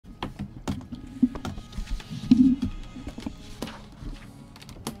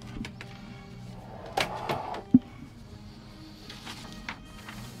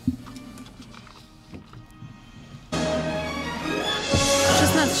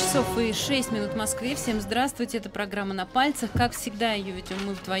часов и 6 минут в Москве. Всем здравствуйте. Это программа «На пальцах». Как всегда, ее ведем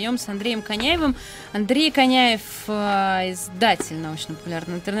мы вдвоем с Андреем Коняевым. Андрей Коняев, издатель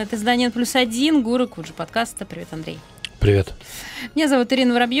научно-популярного интернет-издания «+1», гуру Куджи подкаста. Привет, Андрей. Привет. Меня зовут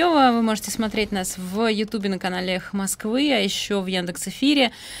Ирина Воробьева. Вы можете смотреть нас в Ютубе на канале «Эхо Москвы», а еще в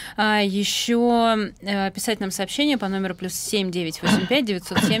Яндекс.Эфире. Еще писать нам сообщение по номеру +7 985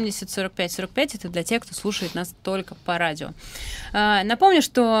 970 45 45. Это для тех, кто слушает нас только по радио. Напомню,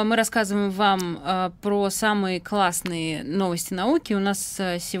 что мы рассказываем вам про самые классные новости науки. У нас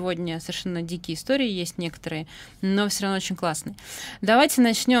сегодня совершенно дикие истории есть некоторые, но все равно очень классные. Давайте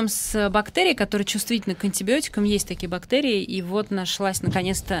начнем с бактерий, которые чувствительны к антибиотикам. Есть такие бактерии, и вот нашлась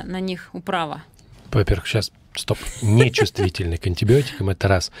наконец-то на них управа. Во-первых, сейчас, стоп, нечувствительны к антибиотикам, это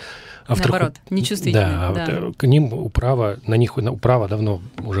раз. А наоборот, нечувствительны. Да. К ним на них управа давно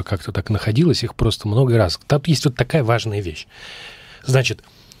уже как-то так находилась, их просто много раз. Там есть вот такая важная вещь. Значит,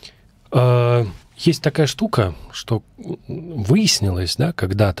 есть такая штука, что выяснилось, да,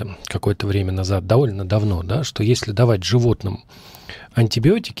 когда-то, какое-то время назад, довольно давно, да, что если давать животным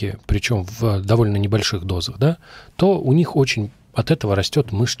антибиотики, причем в довольно небольших дозах, да, то у них очень от этого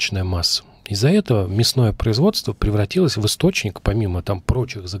растет мышечная масса. Из-за этого мясное производство превратилось в источник, помимо там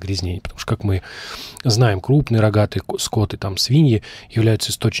прочих загрязнений, потому что, как мы знаем, крупный рогатый скот и там свиньи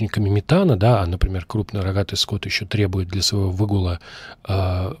являются источниками метана, да, а, например, крупный рогатый скот еще требует для своего выгула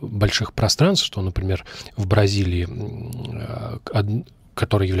больших пространств, что, например, в Бразилии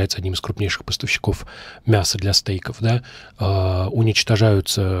который является одним из крупнейших поставщиков мяса для стейков, да,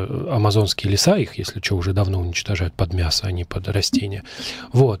 уничтожаются амазонские леса, их, если что, уже давно уничтожают под мясо, а не под растения,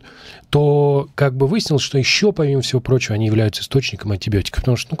 вот, то как бы выяснилось, что еще, помимо всего прочего, они являются источником антибиотиков,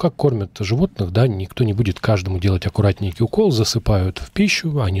 потому что, ну, как кормят животных, да, никто не будет каждому делать аккуратненький укол, засыпают в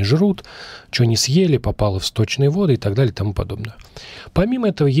пищу, они жрут, что не съели, попало в сточные воды и так далее и тому подобное. Помимо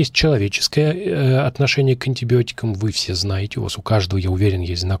этого есть человеческое отношение к антибиотикам, вы все знаете, у вас у каждого, я уверен,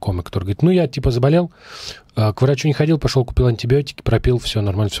 есть знакомый, который говорит, ну, я типа заболел, к врачу не ходил, пошел, купил антибиотики, пропил, все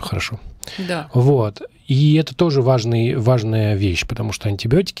нормально, все хорошо. Да. Вот. И это тоже важная вещь, потому что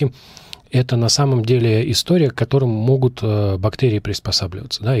антибиотики – это на самом деле история, к которым могут бактерии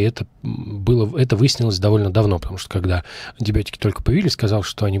приспосабливаться. Да? И это выяснилось довольно давно, потому что когда антибиотики только появились, сказал,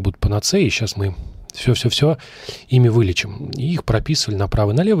 что они будут панацеей, и сейчас мы все ими вылечим. И их прописывали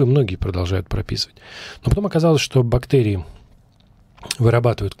направо и налево, и многие продолжают прописывать. Но потом оказалось, что бактерии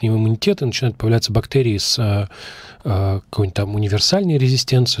вырабатывают к ним иммунитет, и начинают появляться бактерии с какой-нибудь там универсальной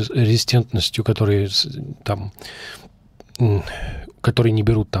резистентностью, которые не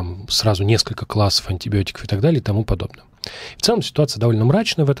берут там сразу несколько классов антибиотиков и так далее и тому подобное. В целом ситуация довольно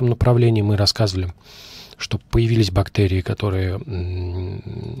мрачная в этом направлении. Мы рассказывали, что появились бактерии, которые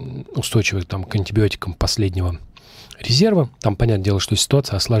устойчивы там, к антибиотикам последнего резерва. Там, понятное дело, что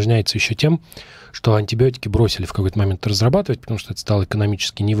ситуация осложняется еще тем, что антибиотики бросили в какой-то момент разрабатывать, потому что это стало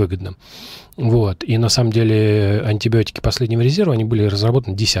экономически невыгодно. Вот. И на самом деле антибиотики последнего резерва, они были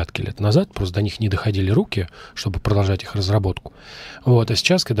разработаны десятки лет назад, просто до них не доходили руки, чтобы продолжать их разработку. Вот. А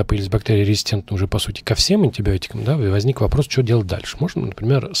сейчас, когда появились бактерии резистентны уже, по сути, ко всем антибиотикам, да, возник вопрос, что делать дальше. Можно,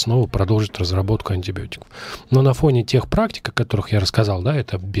 например, снова продолжить разработку антибиотиков. Но на фоне тех практик, о которых я рассказал, да,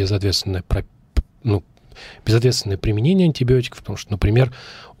 это безответственное применение антибиотиков, потому что, например,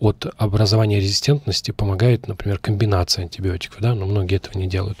 от образования резистентности помогает, например, комбинация антибиотиков, да, но многие этого не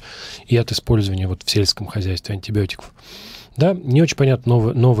делают. И от использования вот в сельском хозяйстве антибиотиков. Да, не очень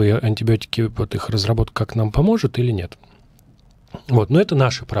понятно, новые антибиотики, вот их разработка как нам поможет или нет. Вот, но это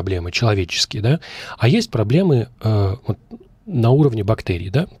наши проблемы, человеческие, да. А есть проблемы на уровне бактерий,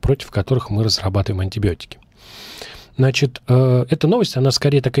 да, против которых мы разрабатываем антибиотики. Значит, эта новость, она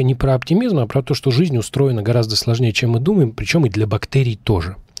скорее такая не про оптимизм, а про то, что жизнь устроена гораздо сложнее, чем мы думаем, причем и для бактерий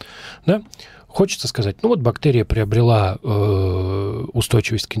тоже. Да? Хочется сказать, ну вот бактерия приобрела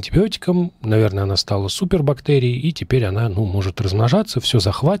устойчивость к антибиотикам, наверное, она стала супербактерией, и теперь она, может размножаться, все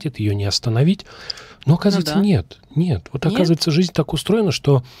захватит, ее не остановить. Но, оказывается, нет. Вот, оказывается, жизнь так устроена,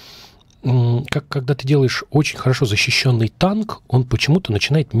 что когда ты делаешь очень хорошо защищенный танк, он почему-то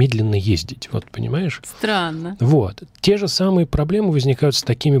начинает медленно ездить. Вот, понимаешь? Странно. Вот. Те же самые проблемы возникают с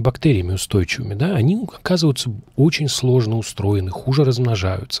такими бактериями устойчивыми. Да? Они оказываются очень сложно устроены, хуже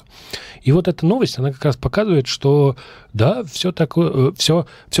размножаются. И вот эта новость, она как раз показывает, что да, все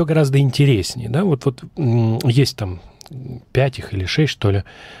гораздо интереснее. Да? Вот есть там 5 их или 6, что ли,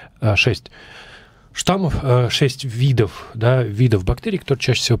 6 штаммов, 6 видов бактерий, которые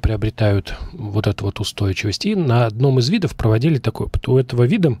чаще всего приобретают вот эту вот устойчивость. И на одном из видов проводили такой опыт. У этого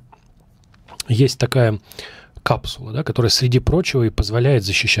вида есть такая капсула, да, которая, среди прочего, и позволяет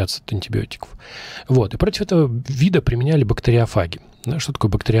защищаться от антибиотиков. Вот. И против этого вида применяли бактериофаги. Да, что такое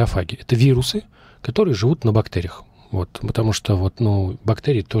бактериофаги? Это вирусы, которые живут на бактериях. Вот, потому что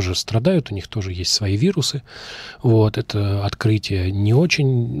бактерии тоже страдают, у них тоже есть свои вирусы. Вот, это открытие не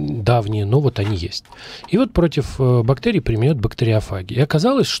очень давнее, но вот они есть. И вот против бактерий применяют бактериофаги. И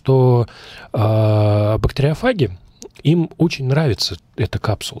оказалось, что бактериофаги, им очень нравится эта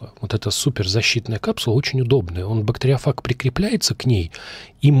капсула. Вот эта суперзащитная капсула очень удобная. Бактериофаг прикрепляется к ней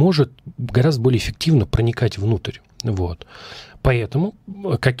и может гораздо более эффективно проникать внутрь. Вот. Поэтому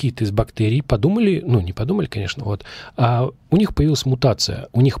какие-то из бактерий подумали, не подумали, конечно, а у них появилась мутация,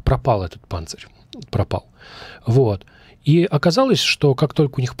 у них пропал этот панцирь, пропал. Вот. И оказалось, что как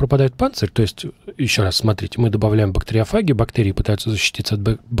только у них пропадает панцирь, то есть, еще раз, смотрите, мы добавляем бактериофаги, бактерии пытаются защититься от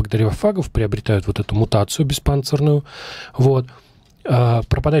бактериофагов, приобретают вот эту мутацию беспанцирную, вот.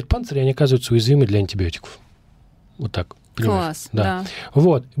 Пропадает панцирь, и они оказываются уязвимы для антибиотиков. Вот так. Класс, да.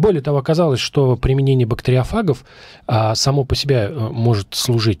 Вот. Более того, оказалось, что применение бактериофагов само по себе может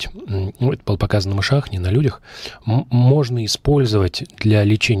служить, это было показано на мышах, не на людях, можно использовать для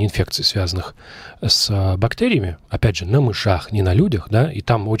лечения инфекций, связанных с бактериями, опять же, на мышах, не на людях, да, и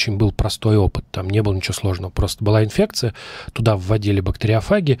там очень был простой опыт, там не было ничего сложного, просто была инфекция, туда вводили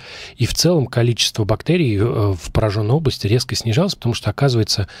бактериофаги, и в целом количество бактерий в пораженной области резко снижалось, потому что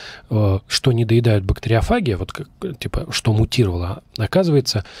оказывается, что не доедают бактериофаги, что мутировало.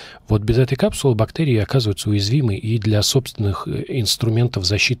 Оказывается, вот без этой капсулы бактерии оказываются уязвимы и для собственных инструментов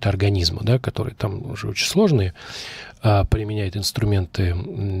защиты организма, да, которые там уже очень сложные, применяет инструменты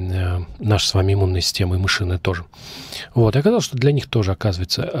нашей с вами иммунной системы, и мышиная тоже. Вот. И оказалось, что для них тоже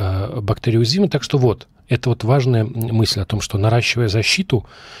оказывается бактерии уязвимы. Так что это важная мысль о том, что, наращивая защиту,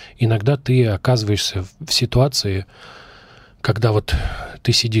 иногда ты оказываешься в ситуации, когда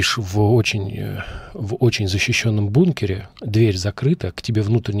ты сидишь в очень защищенном бункере, дверь закрыта, к тебе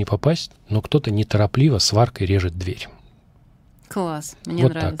внутрь не попасть, но кто-то неторопливо сваркой режет дверь. Класс, мне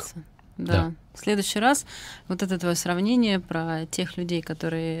нравится. Так. Да. В следующий раз это твое сравнение про тех людей,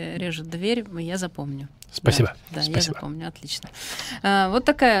 которые режут дверь, я запомню. Спасибо. Да, Спасибо. Я запомню, отлично. Вот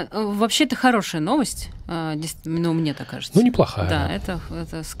такая, вообще, это хорошая новость, мне так кажется. Неплохая. Да,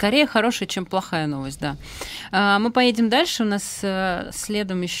 это скорее хорошая, чем плохая новость, да. Мы поедем дальше, у нас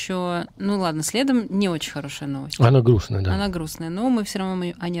следом еще, следом не очень хорошая новость. Она грустная, да. Она грустная, но мы все равно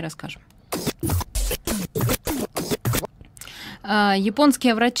о ней расскажем.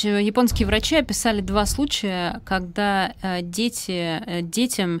 Японские врачи описали 2 случая, когда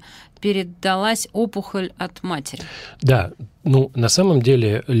детям передалась опухоль от матери. Да, на самом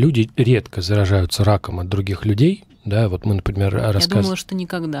деле люди редко заражаются раком от других людей. Да, мы, например, рассказывали... Я думала, что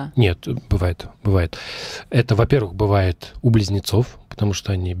никогда. Нет, бывает. Это, во-первых, бывает у близнецов, потому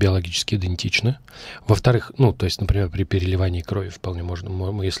что они биологически идентичны. Во-вторых, например, при переливании крови вполне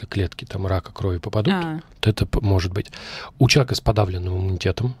можно, если клетки рака крови попадут, то это может быть. У человека с подавленным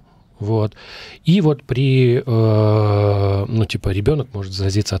иммунитетом. Вот. И при, ребенок может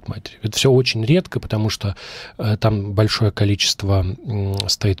заразиться от матери. Это все очень редко, потому что там большое количество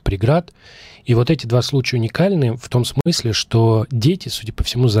стоит преград. И эти 2 случая уникальны в том смысле, что дети, судя по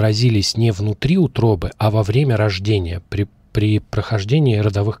всему, заразились не внутри утробы, а во время рождения, при прохождении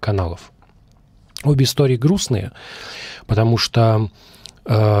родовых каналов. Обе истории грустные, потому что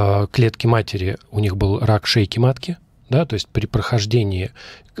клетки матери, у них был рак шейки матки, да, то есть при прохождении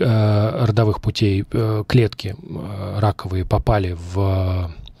родовых путей клетки раковые попали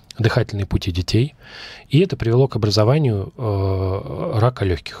в дыхательные пути детей, и это привело к образованию рака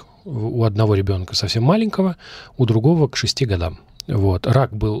легких. У одного ребенка совсем маленького, у другого к 6 годам.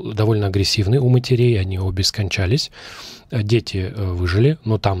 Рак был довольно агрессивный у матерей, они обе скончались. Дети выжили,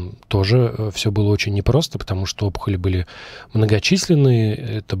 но там тоже все было очень непросто, потому что опухоли были многочисленные.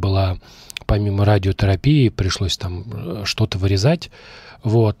 Это была, помимо радиотерапии, пришлось там что-то вырезать.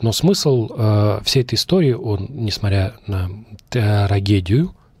 Но смысл всей этой истории, он, несмотря на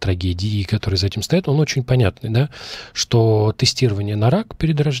трагедии, которые за этим стоят, он очень понятный, да, что тестирование на рак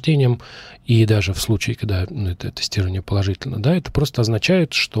перед рождением, и даже в случае, когда это тестирование положительно, да, это просто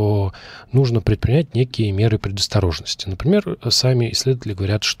означает, что нужно предпринять некие меры предосторожности. Например, сами исследователи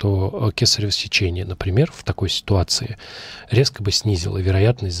говорят, что кесарево сечение, например, в такой ситуации резко бы снизило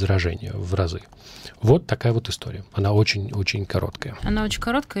вероятность заражения в разы. Вот такая история. Она очень-очень короткая. Она очень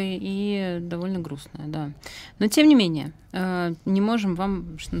короткая и довольно грустная, да. Но тем не менее, не можем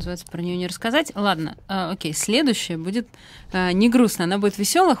вам, что называется, про нее не рассказать. Ладно, окей, следующая будет не грустная, она будет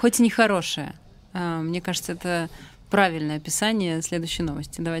веселая, хоть и не хорошая. Мне кажется, это правильное описание следующей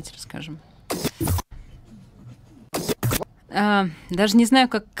новости. Давайте расскажем. Даже не знаю,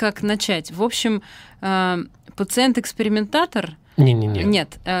 как начать. В общем, пациент-экспериментатор... Не-не-не.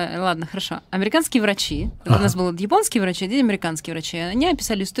 Нет, ладно, хорошо. Американские врачи, у нас были японские врачи, здесь американские врачи, они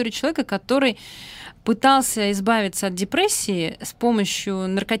описали историю человека, который пытался избавиться от депрессии с помощью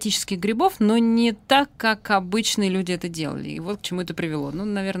наркотических грибов, но не так, как обычные люди это делали. И вот к чему это привело. Ну,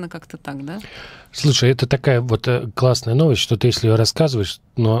 наверное, как-то так, да? Слушай, это такая вот классная новость, что ты, если ее рассказываешь,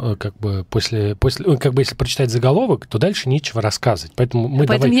 но как бы если прочитать заголовок, то дальше нечего рассказывать. Поэтому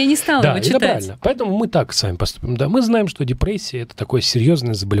я не стала его читать. Да, правильно. Поэтому мы так с вами поступим. Да, мы знаем, что депрессия — это такое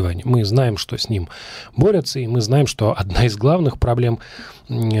серьезное заболевание. Мы знаем, что с ним борются, и мы знаем, что одна из главных проблем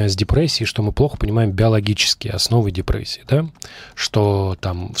с депрессией, что мы плохо понимаем биологические основы депрессии, да? Что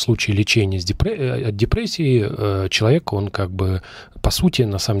там в случае лечения от депрессии человек, он как бы по сути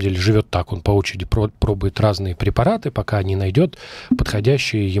на самом деле живет так, он по очереди пробует разные препараты, пока не найдет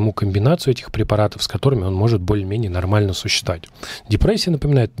подходящую ему комбинацию этих препаратов, с которыми он может более-менее нормально существовать. Депрессия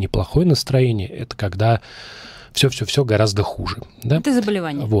напоминает неплохое настроение, это когда все гораздо хуже. Да? Это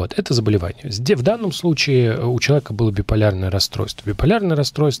заболевание. Вот, это заболевание. В данном случае у человека было биполярное расстройство. Биполярное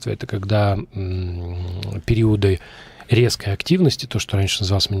расстройство — это когда периоды резкой активности, то, что раньше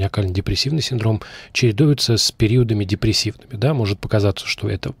называлось маниакально-депрессивный синдром, чередуются с периодами депрессивными. Да? Может показаться, что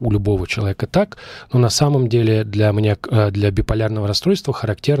это у любого человека так, но на самом деле для биполярного расстройства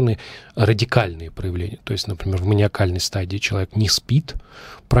характерны радикальные проявления. То есть, например, в маниакальной стадии человек не спит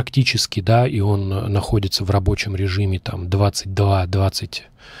практически, да, и он находится в рабочем режиме там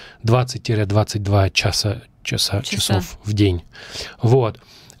 20-22 часов в день. Вот.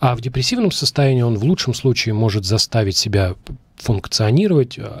 А в депрессивном состоянии он в лучшем случае может заставить себя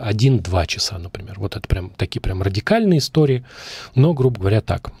функционировать 1-2 часа, например. Вот это такие радикальные истории, но, грубо говоря,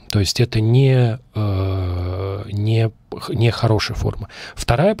 так. То есть это не хорошая форма.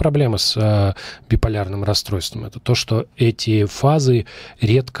 Вторая проблема с биполярным расстройством — это то, что эти фазы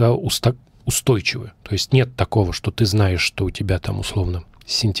редко устойчивы. То есть нет такого, что ты знаешь, что у тебя там условно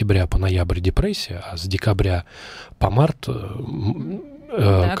с сентября по ноябрь депрессия, а с декабря по март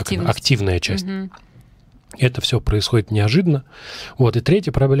активная часть. Угу. Это все происходит неожиданно. Вот. И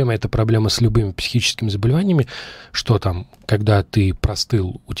третья проблема — это проблема с любыми психическими заболеваниями, что там, когда ты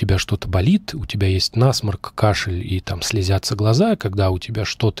простыл, у тебя что-то болит, у тебя есть насморк, кашель и там слезятся глаза, когда у тебя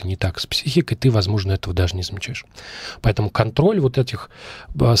что-то не так с психикой, ты, возможно, этого даже не замечаешь. Поэтому контроль вот этих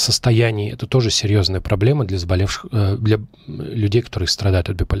состояний — это тоже серьезная проблема для для людей, которые страдают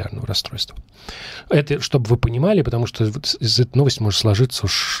от биполярного расстройства. Это, чтобы вы понимали, потому что из этой новости может сложиться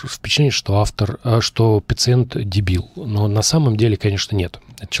впечатление, что пациент дебил. Но на самом деле, конечно, нет.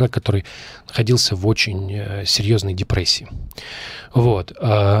 Это человек, который находился в очень серьезной депрессии. Вот.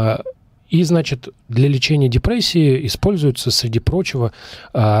 И, значит, для лечения депрессии используются, среди прочего,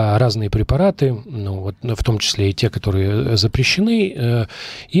 разные препараты, в том числе и те, которые запрещены.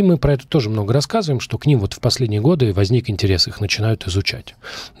 И мы про это тоже много рассказываем, что к ним вот в последние годы возник интерес, их начинают изучать.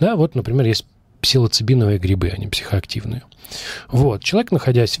 Да, вот, например, есть псилоцибиновые грибы, они психоактивные. Вот. Человек,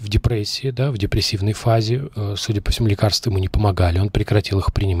 находясь в депрессии, да, в депрессивной фазе, судя по всему, лекарства ему не помогали, он прекратил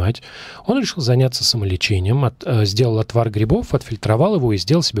их принимать. Он решил заняться самолечением, сделал отвар грибов, отфильтровал его и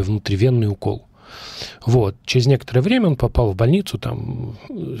сделал себе внутривенный укол. Вот. Через некоторое время он попал в больницу там,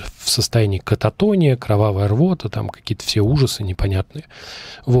 в состоянии кататония, кровавая рвота, там какие-то все ужасы непонятные.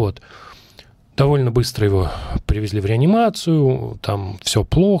 Вот. Довольно быстро его привезли в реанимацию, там все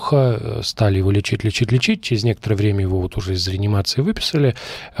плохо, стали его лечить. Через некоторое время его вот уже из реанимации выписали.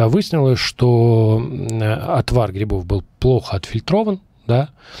 Выяснилось, что отвар грибов был плохо отфильтрован, да,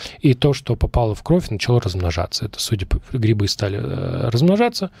 и то, что попало в кровь, начало размножаться. Это, грибы стали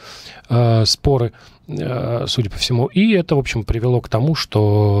размножаться, споры, судя по всему. И это, в общем, привело к тому,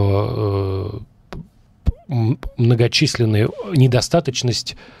 что многочисленная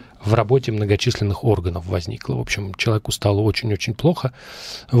недостаточность в работе многочисленных органов возникло. В общем, человеку стало очень-очень плохо.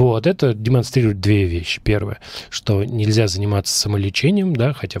 Вот. Это демонстрирует две вещи. Первое, что нельзя заниматься самолечением,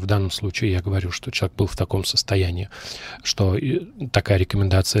 да, хотя в данном случае я говорю, что человек был в таком состоянии, что такая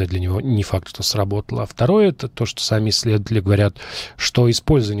рекомендация для него не факт, что сработала. А второе, это то, что сами исследователи говорят, что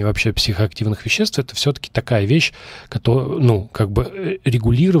использование вообще психоактивных веществ — это все-таки такая вещь, которая,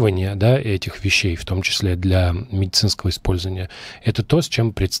 регулирование, да, этих вещей, в том числе для медицинского использования, это то, с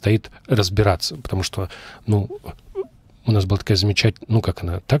чем предстоит разбираться, потому что, у нас была такая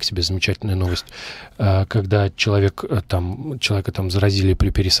замечательная новость, когда человека заразили при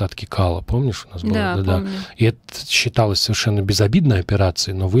пересадке кала, помнишь? У нас было? Да, помню. И это считалось совершенно безобидной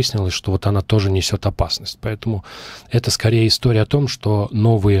операцией, но выяснилось, что вот она тоже несет опасность. Поэтому это скорее история о том, что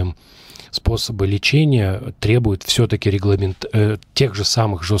новые способы лечения требуют все-таки тех же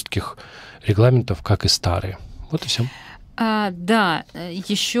самых жестких регламентов, как и старые. Вот и все. Да,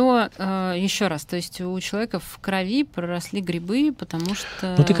 еще раз, то есть у человека в крови проросли грибы, потому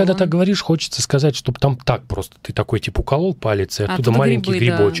что... Ну, ты когда так говоришь, хочется сказать, чтобы там так просто, ты такой, типа, уколол палец, и оттуда маленькие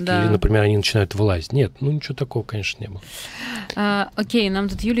грибы, грибочки, да. или, например, они начинают вылазить. Нет, ну, ничего такого, конечно, не было. Окей, нам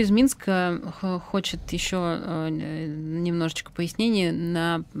тут Юлия из Минска хочет еще немножечко пояснений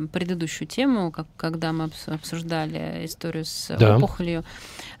на предыдущую тему, когда мы обсуждали историю с опухолью,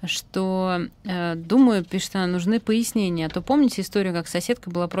 что, думаю, пишет она, нужны пояснения. А то помните историю, как соседка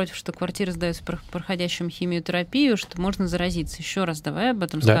была против, что квартиры сдаются проходящим химиотерапию, что можно заразиться. Еще раз давай об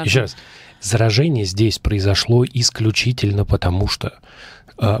этом скажем. Да, еще раз. Заражение здесь произошло исключительно потому, что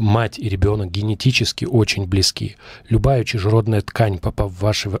мать и ребенок генетически очень близки. Любая чужеродная ткань, попав в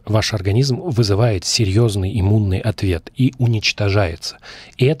ваш организм, вызывает серьезный иммунный ответ и уничтожается.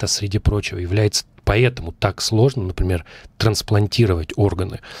 И это, среди прочего, является поэтому так сложно, например, трансплантировать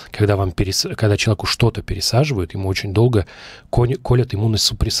органы. Когда человеку что-то пересаживают, ему очень долго колят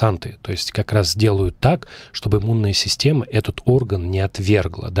иммуносупрессанты. То есть как раз делают так, чтобы иммунная система этот орган не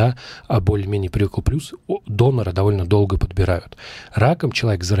отвергла, да, а более-менее привыкла. Плюс донора довольно долго подбирают. Раком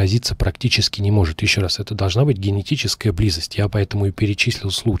человек заразиться практически не может. Еще раз, это должна быть генетическая близость. Я поэтому и перечислил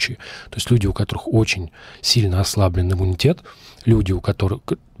случаи. То есть люди, у которых очень сильно ослаблен иммунитет, люди, у которых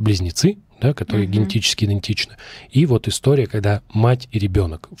близнецы, да, которые генетически идентичны. И вот история, когда мать и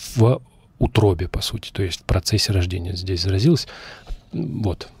ребенок в утробе, по сути, то есть в процессе рождения здесь заразилась.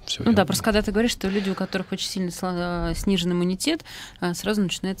 Вот, все. Ну да, просто когда ты говоришь, что люди, у которых очень сильно снижен иммунитет, сразу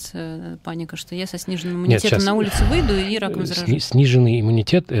начинается паника, что я со сниженным иммунитетом на улицу выйду и раком заражусь. Сниженный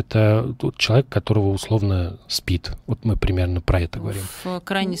иммунитет — это тот человек, которого условно спит. Вот мы примерно про это говорим. В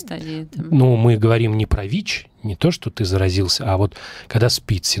крайней стадии. Ну, мы говорим не про ВИЧ, не то, что ты заразился, а вот когда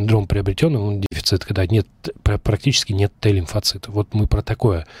СПИД, синдром приобретенного иммунного дефицита, когда практически нет Т-лимфоцитов. Вот мы про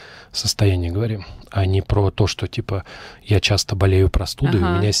такое состояние говорим, а не про то, что типа я часто болею простудой,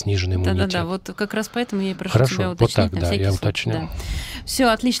 у меня сниженный иммунитет. Да-да-да, вот как раз поэтому я и прошу Хорошо, тебя уточнить. Вот так, да, я уточнял. Да. Все,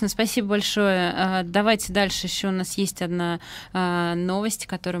 отлично, спасибо большое. Давайте дальше. Еще у нас есть одна новость,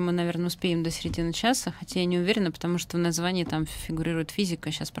 которую мы, наверное, успеем до середины часа, хотя я не уверена, потому что в названии там фигурирует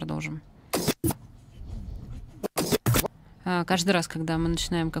физика. Сейчас продолжим. Каждый раз, когда мы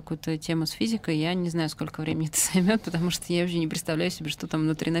начинаем какую-то тему с физикой, я не знаю, сколько времени это займет, потому что я уже не представляю себе, что там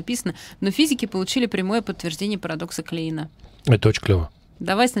внутри написано. Но физики получили прямое подтверждение парадокса Клейна. Это очень клево.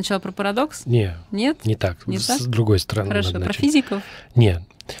 Давай сначала про парадокс. Нет, не так. Не с другой стороны. Хорошо, про физиков. Нет,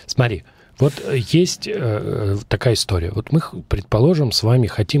 смотри. Вот есть такая история. Вот мы, предположим, с вами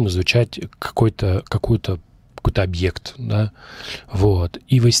хотим изучать какой-то объект, да, вот,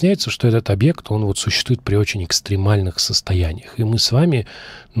 и выясняется, что этот объект, он вот существует при очень экстремальных состояниях, и мы с вами,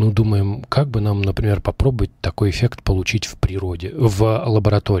 думаем, как бы нам, например, попробовать такой эффект получить в природе, в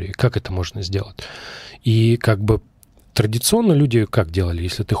лаборатории, как это можно сделать, и как бы традиционно люди как делали,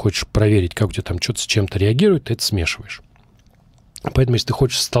 если ты хочешь проверить, как у тебя там что-то с чем-то реагирует, ты это смешиваешь. Поэтому, если ты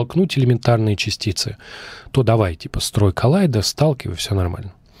хочешь столкнуть элементарные частицы, то давай, типа, строй коллайдер, сталкивай, все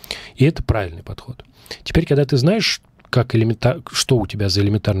нормально. И это правильный подход. Теперь, когда ты знаешь, что у тебя за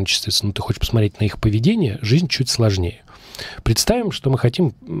элементарные частицы, ты хочешь посмотреть на их поведение, жизнь чуть сложнее. Представим, что мы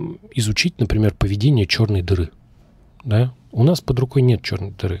хотим изучить, например, поведение черной дыры. Да? У нас под рукой нет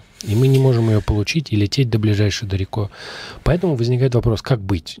черной дыры, и мы не можем ее получить и лететь до ближайшей далеко. Поэтому возникает вопрос, как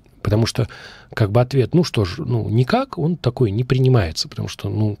быть? Потому что как бы ответ, никак, он такой не принимается, потому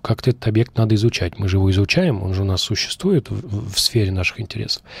что, как-то этот объект надо изучать. Мы же его изучаем, он же у нас существует в сфере наших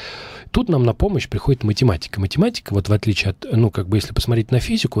интересов. Тут нам на помощь приходит математика. Математика, вот в отличие от, если посмотреть на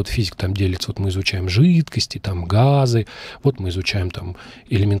физику, вот физика там делится, вот мы изучаем жидкости, там газы, вот мы изучаем там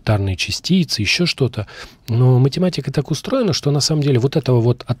элементарные частицы, еще что-то. Но математика так устроена, что на самом деле вот этого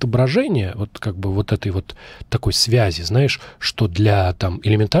вот отображения, вот как бы вот этой вот такой связи, знаешь, что для там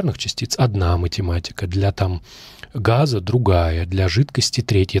элементарных частиц одна математика, для там газа другая, для жидкости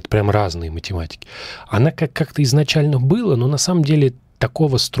третья. Это прям разные математики. Она как-то изначально была, но на самом деле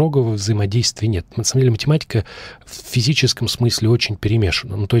такого строгого взаимодействия нет. На самом деле математика в физическом смысле очень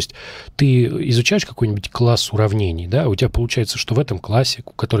перемешана. То есть ты изучаешь какой-нибудь класс уравнений, да, у тебя получается, что в этом классе,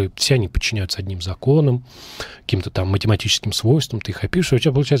 который все они подчиняются одним законам, каким-то там математическим свойствам, ты их опишешь, у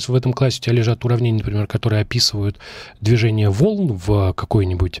тебя получается в этом классе у тебя лежат уравнения, например, которые описывают движение волн в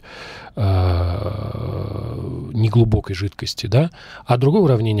какой-нибудь неглубокой жидкости, да, а другое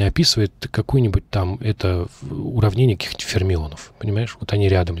уравнение описывает какое-нибудь там, это уравнение каких-то фермионов, понимаешь? Вот они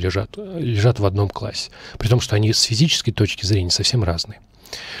рядом лежат в одном классе, при том, что они с физической точки зрения совсем разные.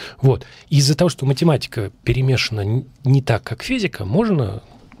 Вот. Из-за того, что математика перемешана не так, как физика, можно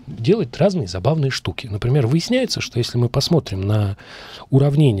делать разные забавные штуки. Например, выясняется, что если мы посмотрим на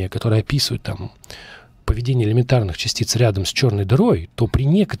уравнения, которые описывают там поведение проведения элементарных частиц рядом с черной дырой, то при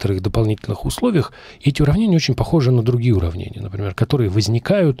некоторых дополнительных условиях эти уравнения очень похожи на другие уравнения, например, которые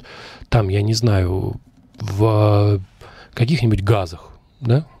возникают там, я не знаю, в каких-нибудь газах,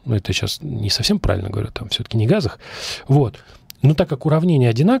 да? Ну, это сейчас не совсем правильно говорю, там все-таки не газах. Вот. Но так как уравнения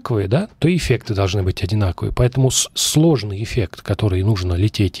одинаковые, да, то и эффекты должны быть одинаковые. Поэтому сложный эффект, который нужно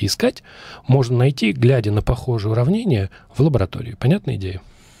лететь и искать, можно найти, глядя на похожие уравнения в лаборатории. Понятная идея?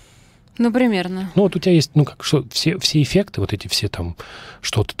 Ну, примерно. Ну, вот у тебя есть, ну, как, что, все эффекты, вот эти все там,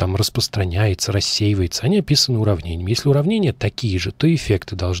 что-то там распространяется, рассеивается, они описаны уравнениями. Если уравнения такие же, то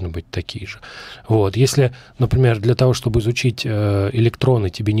эффекты должны быть такие же. Вот. Если, например, для того, чтобы изучить электроны,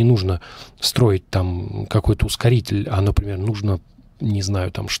 тебе не нужно строить там какой-то ускоритель, а, например, нужно, не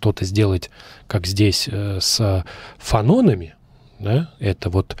знаю, там что-то сделать, как здесь, с фононами, да, это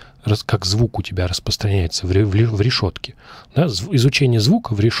вот как звук у тебя распространяется в решетке. Да, изучение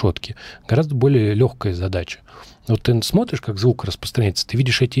звука в решетке гораздо более легкая задача. Вот ты смотришь, как звук распространяется, ты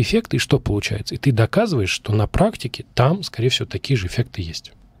видишь эти эффекты, и что получается? И ты доказываешь, что на практике там, скорее всего, такие же эффекты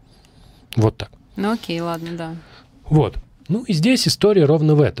есть. Вот так. Ну окей, ладно, да. Вот. Ну и здесь история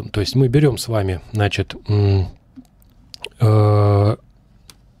ровно в этом. То есть мы берем с вами, значит,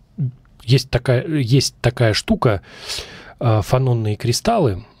 есть такая штука, фононные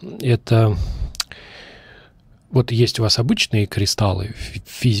кристаллы. Это вот есть у вас обычные кристаллы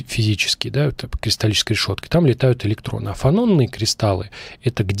физические, да, это кристаллические решетки, там летают электроны. А фононные кристаллы —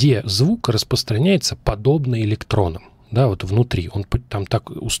 это где звук распространяется подобно электронам. Да, вот внутри. Там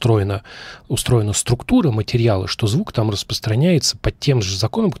так устроена структура материала, что звук там распространяется по тем же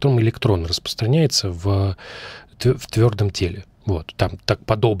законам, которым электрон распространяется в твердом теле. Вот, там так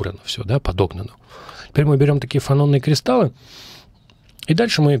подобрано все, да, подогнано. Теперь мы берем такие фононные кристаллы, и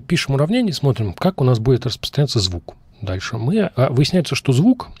дальше мы пишем уравнение, смотрим, как у нас будет распространяться звук. Дальше выясняется, что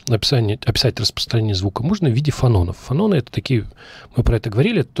звук, описать распространение звука можно в виде фононов. Фононы — это такие, мы про это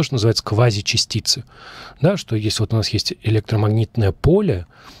говорили, это то, что называется квазичастицы. Да, что если вот у нас есть электромагнитное поле,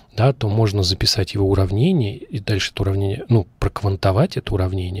 да, то можно записать его уравнение, и дальше это уравнение, ну, проквантовать это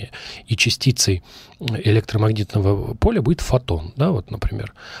уравнение, и частицей электромагнитного поля будет фотон, да, вот,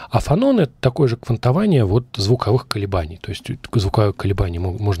 например. А фонон — это такое же квантование вот звуковых колебаний. То есть звуковые колебания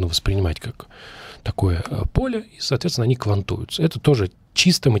можно воспринимать как такое поле, и, соответственно, они квантуются. Это тоже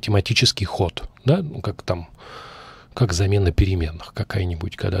чисто математический ход, да, ну, как замена переменных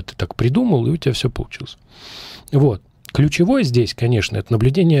какая-нибудь, когда ты так придумал, и у тебя все получилось. Вот. Ключевое здесь, конечно, это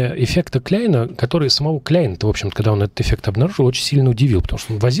наблюдение эффекта Кляйна, который самого Кляйна-то, в общем-то, когда он этот эффект обнаружил, очень сильно удивил, потому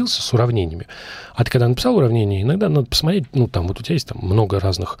что он возился с уравнениями. А ты когда написал уравнение, иногда надо посмотреть, ну, там, вот у тебя есть там много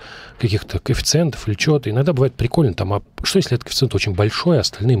разных каких-то коэффициентов или чего-то. Иногда бывает прикольно, там, а что если этот коэффициент очень большой, а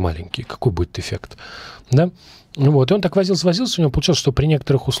остальные маленькие? Какой будет эффект? Да? Вот, и он так возился, у него получилось, что при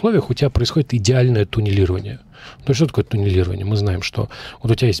некоторых условиях у тебя происходит идеальное туннелирование. Ну, что такое туннелирование? Мы знаем, что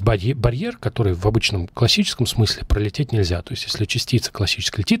вот у тебя есть барьер, который в обычном классическом смысле пролететь нельзя. То есть, если частица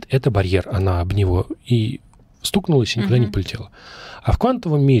классическая летит, это барьер, она об него и стукнулась, и никуда не полетела. А в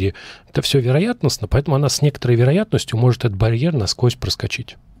квантовом мире это все вероятностно, поэтому она с некоторой вероятностью может этот барьер насквозь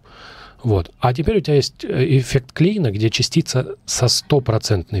проскочить. Вот. А теперь у тебя есть эффект Клейна, где частица со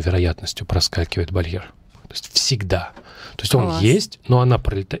 100% вероятностью проскакивает барьер. То есть всегда. То есть он есть, но она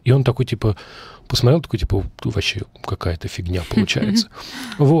пролетает. И он такой, типа, посмотрел, такой, типа, вообще какая-то фигня получается.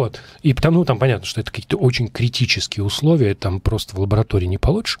 Вот. И потому, ну, там понятно, что это какие-то очень критические условия, там просто в лаборатории не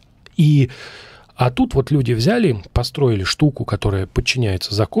получишь. А тут вот люди взяли, построили штуку, которая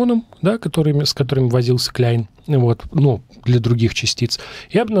подчиняется законам, да, с которыми возился Кляйн, вот, ну, для других частиц,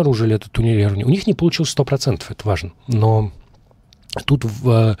 и обнаружили это туннелирование. У них не получилось 100%, это важно, но тут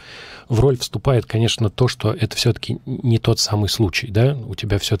в роль вступает, конечно, то, что это все-таки не тот самый случай, да, у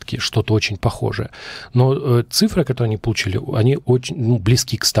тебя все-таки что-то очень похожее. Но цифры, которые они получили, они очень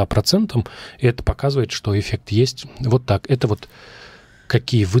близки к 100%, и это показывает, что эффект есть. Вот так. Это вот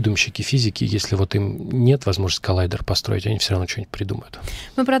какие выдумщики физики, если вот им нет возможности коллайдер построить, они все равно что-нибудь придумают.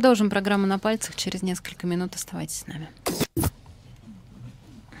 Мы продолжим программу «На пальцах» через несколько минут. Оставайтесь с нами.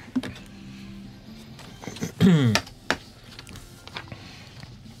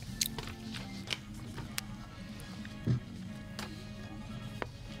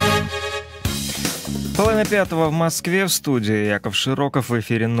 Половина пятого в Москве, в студии Яков Широков, в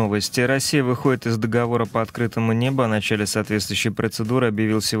эфире новости. Россия выходит из договора по открытому небу. О начале соответствующей процедуры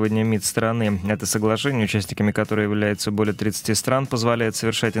объявил сегодня МИД страны. Это соглашение, участниками которого являются более 30 стран, позволяет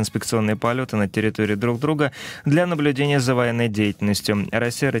совершать инспекционные полеты на территории друг друга для наблюдения за военной деятельностью.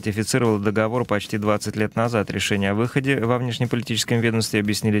 Россия ратифицировала договор почти 20 лет назад. Решение о выходе во внешнеполитическом ведомстве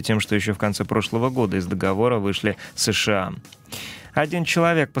объяснили тем, что еще в конце прошлого года из договора вышли США. 1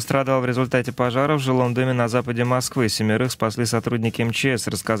 человек пострадал в результате пожара в жилом доме на западе Москвы. 7 спасли сотрудники МЧС,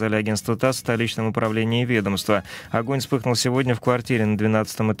 рассказали агентству ТАСС в столичном управлении ведомства. Огонь вспыхнул сегодня в квартире на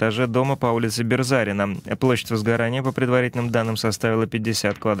 12-м этаже дома по улице Берзарина. Площадь возгорания, по предварительным данным, составила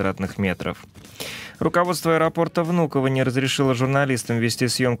 50 квадратных метров. Руководство аэропорта Внуково не разрешило журналистам вести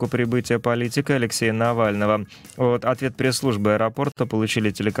съемку прибытия политика Алексея Навального. Ответ пресс-службы аэропорта получили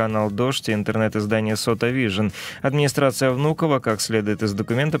телеканал «Дождь» и интернет-издание «Сота Вижн». Администрация Внуково, как следует из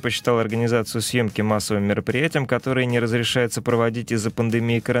документа, посчитала организацию съемки массовым мероприятием, которое не разрешается проводить из-за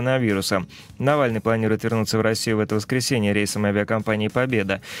пандемии коронавируса. Навальный планирует вернуться в Россию в это воскресенье рейсом авиакомпании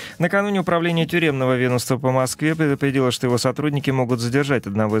 «Победа». Накануне управление тюремного ведомства по Москве предупредило, что его сотрудники могут задержать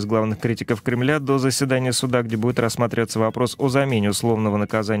одного из главных критиков Кремля до заседания суда, где будет рассматриваться вопрос о замене условного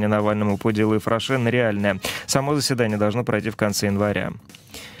наказания Навальному по делу Ифраше на реальное. Само заседание должно пройти в конце января.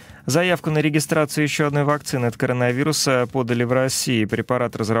 Заявку на регистрацию еще одной вакцины от коронавируса подали в России.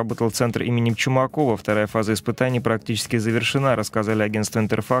 Препарат разработал Центр имени Чумакова. Вторая фаза испытаний практически завершена, рассказали агентству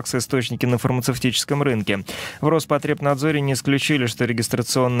 «Интерфакс» источники на фармацевтическом рынке. В Роспотребнадзоре не исключили, что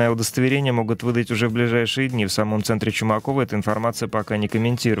регистрационное удостоверение могут выдать уже в ближайшие дни. В самом Центре Чумакова эту информацию пока не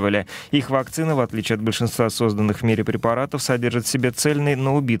комментировали. Их вакцина, в отличие от большинства созданных в мире препаратов, содержит в себе цельный,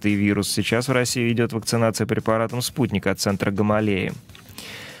 но убитый вирус. Сейчас в России идет вакцинация препаратом «Спутник» от Центра Гамалеи.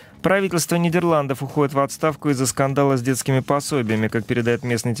 Правительство Нидерландов уходит в отставку из-за скандала с детскими пособиями. Как передает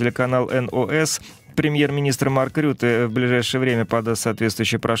местный телеканал НОС, премьер-министр Марк Рютте в ближайшее время подаст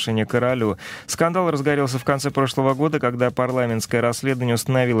соответствующее прошение королю. Скандал разгорелся в конце прошлого года, когда парламентское расследование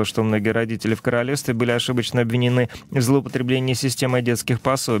установило, что многие родители в королевстве были ошибочно обвинены в злоупотреблении системой детских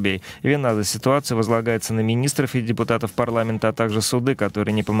пособий. Вина за ситуацию возлагается на министров и депутатов парламента, а также суды,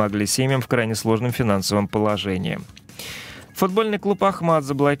 которые не помогли семьям в крайне сложном финансовом положении. Футбольный клуб «Ахмат»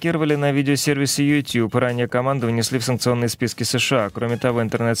 заблокировали на видеосервисе YouTube. Ранее команду внесли в санкционные списки США. Кроме того,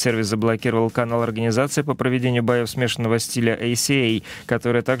 интернет-сервис заблокировал канал организации по проведению боев смешанного стиля ACA,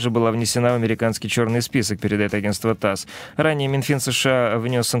 которая также была внесена в американский черный список, передает агентство ТАСС. Ранее Минфин США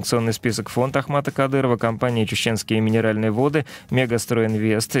внес в санкционный список фонд Ахмата Кадырова, компании «Чеченские минеральные воды»,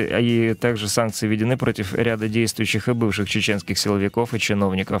 «Мегастройинвест», и также санкции введены против ряда действующих и бывших чеченских силовиков и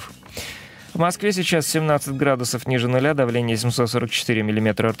чиновников. В Москве сейчас 17 градусов ниже нуля, давление 744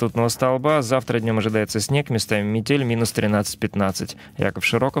 миллиметра ртутного столба. Завтра днем ожидается снег, местами метель, минус 13-15. Яков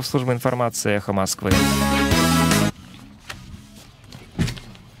Широков, служба информации, «Эхо Москвы».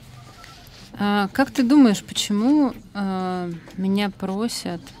 Как ты думаешь, почему меня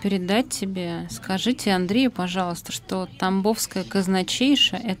просят передать тебе, скажите Андрею, пожалуйста, что «Тамбовская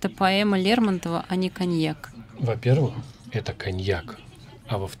казначейша» — это поэма Лермонтова, а не коньяк? Во-первых, это коньяк.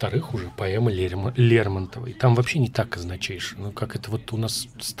 А во-вторых, уже поэма Лермонтовой. Там вообще не так казначейша. Ну, как это вот у нас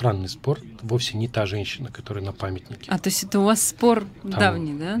странный спор. Вовсе не та женщина, которая на памятнике. То есть это у вас спор там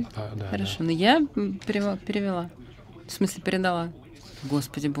давний, да? Да. Хорошо. Да. Но я перевела. В смысле, передала.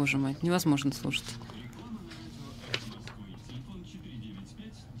 Господи, боже мой, невозможно слушать.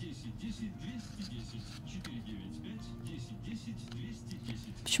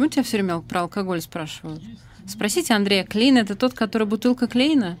 Почему тебя все время про алкоголь спрашивают? Спросите Андрея, Клейн — это тот, который бутылка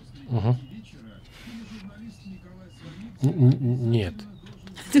Клейна? Угу. Нет.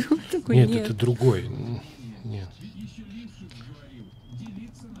 Нет, это другой. Нет.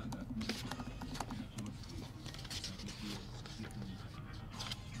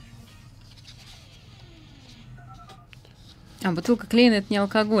 Бутылка Клейна — это не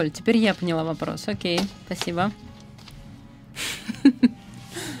алкоголь. Теперь я поняла вопрос. Окей, спасибо.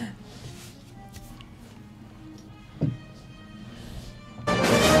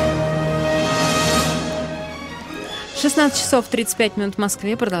 16 часов 35 минут в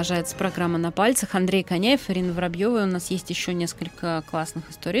Москве. Продолжается программа «На пальцах». Андрей Коняев, Ирина Воробьева. У нас есть еще несколько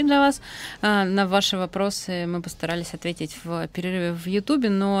классных историй для вас. На ваши вопросы мы постарались ответить в перерыве в Ютубе,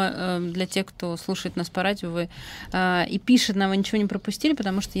 но для тех, кто слушает нас по радио, вы и пишет нам, вы ничего не пропустили,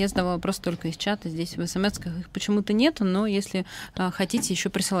 потому что я задавала вопросы только из чата. Здесь в смс-ках их почему-то нету, но если хотите, еще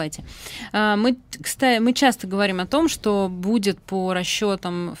присылайте. Мы часто говорим о том, что будет по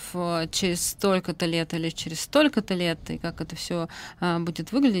расчетам через столько-то лет или через столько-то лет, и как это все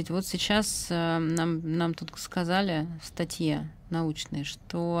будет выглядеть. Вот сейчас нам тут сказали в статье научной,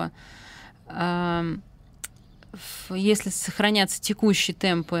 что если сохранятся текущие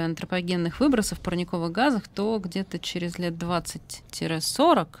темпы антропогенных выбросов парниковых газов, то где-то через лет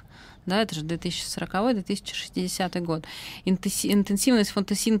 20-40, да, это же 2040-2060 год, интенсивность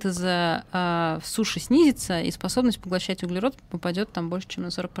фотосинтеза в суше снизится, и способность поглощать углерод попадет там больше, чем на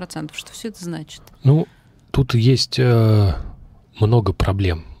 40%. Что все это значит? Ну, тут есть много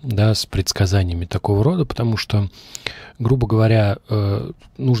проблем, да, с предсказаниями такого рода, потому что, грубо говоря,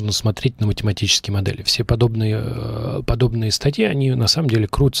 нужно смотреть на математические модели. Все подобные статьи, они на самом деле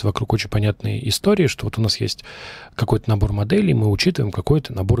крутятся вокруг очень понятной истории, что вот у нас есть какой-то набор моделей, мы учитываем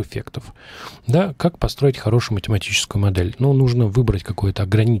какой-то набор эффектов. Да, как построить хорошую математическую модель? Ну, нужно выбрать какое-то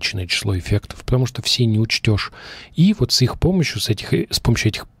ограниченное число эффектов, потому что все не учтешь. И вот с их помощью, с помощью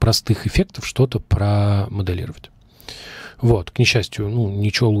этих простых эффектов что-то промоделировать. Вот, к несчастью,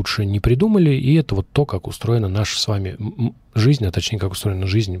 ничего лучше не придумали, и это вот то, как устроена наша с вами жизнь, а точнее, как устроена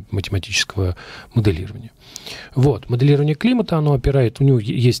жизнь математического моделирования. Вот, моделирование климата, оно опирает, у него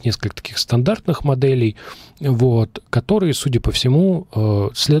есть несколько таких стандартных моделей, вот, которые, судя по всему,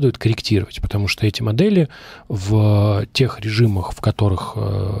 следует корректировать, потому что эти модели в тех режимах, в которых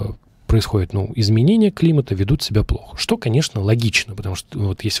происходит изменение климата, ведут себя плохо. Что, конечно, логично, потому что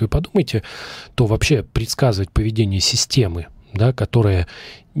вот если вы подумаете, то вообще предсказывать поведение системы, да, которая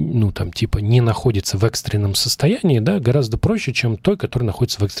не находится в экстренном состоянии, да, гораздо проще, чем той, которая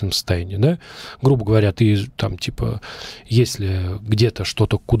находится в экстренном состоянии. Да. Грубо говоря, ты если где-то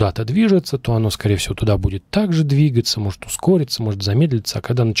что-то куда-то движется, то оно, скорее всего, туда будет также двигаться, может ускориться, может замедлиться. А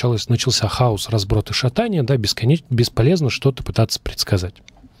когда начался хаос, разброд и шатание, да, бесполезно что-то пытаться предсказать.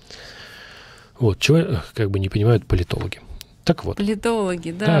 Вот, чего не понимают политологи. Так вот.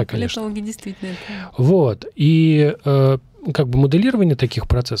 Политологи, да, политологи действительно это. Вот, и моделирование таких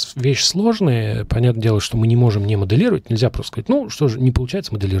процессов вещь сложная. Понятное дело, что мы не можем не моделировать. Нельзя просто сказать, что же, не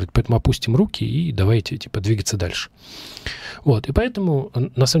получается моделировать, поэтому опустим руки и давайте двигаться дальше. Вот, и поэтому,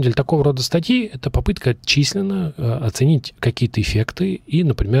 на самом деле, такого рода статьи — это попытка численно оценить какие-то эффекты и,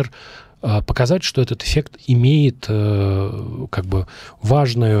 например, показать, что этот эффект имеет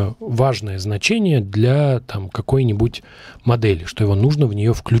важное значение для какой-нибудь модели, что его нужно в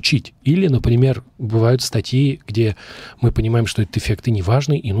нее включить. Или, например, бывают статьи, где мы понимаем, что этот эффект и не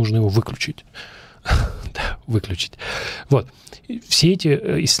важный, и нужно его выключить. Да, выключить. Вот. Все эти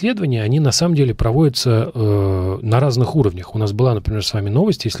исследования, они на самом деле проводятся на разных уровнях. У нас была, например, с вами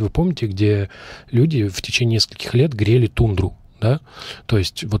новость, если вы помните, где люди в течение нескольких лет грели тундру. Да? То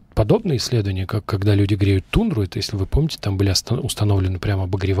есть вот подобные исследования, как когда люди греют тундру, это, если вы помните, там были установлены прямо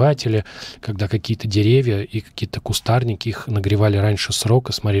обогреватели, когда какие-то деревья и какие-то кустарники их нагревали раньше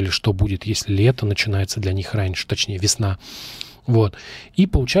срока, смотрели, что будет, если лето начинается для них раньше, точнее весна. Вот. И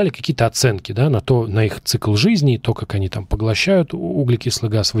получали какие-то оценки, да, на их цикл жизни, то, как они там поглощают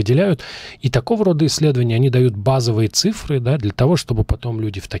углекислый газ, выделяют. И такого рода исследования, они дают базовые цифры, да, для того, чтобы потом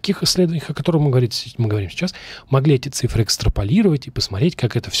люди в таких исследованиях, о которых мы говорим сейчас, могли эти цифры экстраполировать и посмотреть,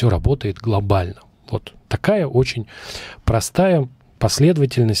 как это все работает глобально. Вот такая очень простая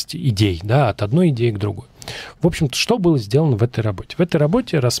последовательность идей, да, от одной идеи к другой. В общем-то, что было сделано в этой работе? В этой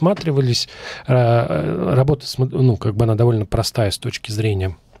работе рассматривались работа, она довольно простая с точки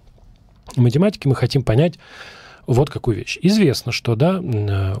зрения математики. Мы хотим понять вот какую вещь. Известно, что, да,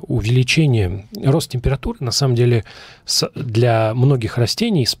 рост температуры, на самом деле, для многих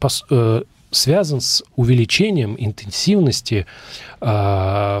растений связан с увеличением интенсивности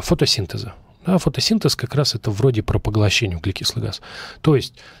фотосинтеза. А фотосинтез как раз это вроде про поглощение углекислый газ. То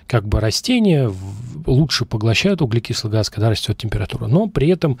есть растения лучше поглощают углекислый газ, когда растет температура. Но при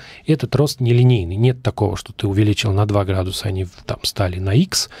этом этот рост нелинейный. Нет такого, что ты увеличил на 2 градуса, они там стали на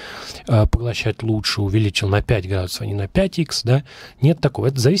x поглощать лучше, увеличил на 5 градусов, они на 5x. Да? Нет такого.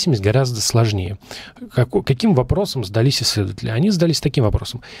 Эта зависимость гораздо сложнее. Каким вопросом сдались исследователи? Они сдались таким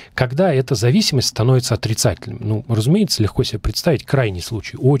вопросом. Когда эта зависимость становится отрицательной? Разумеется, легко себе представить крайний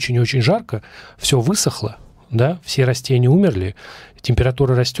случай. Очень-очень жарко, все высохло, да, все растения умерли,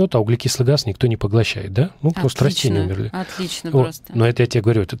 температура растет, а углекислый газ никто не поглощает, да? Просто растения умерли. Отлично, вот. просто. Но это я тебе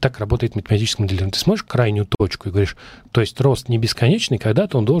говорю, это так работает математическое моделирование. Ты смотришь крайнюю точку и говоришь, то есть рост не бесконечный,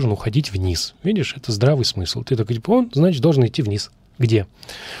 когда-то он должен уходить вниз. Видишь, это здравый смысл. Ты такой, он, значит, должен идти вниз. Где?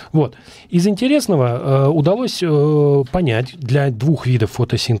 Вот. Из интересного удалось понять для 2 видов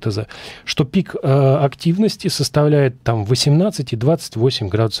фотосинтеза, что пик активности составляет там 18 и 28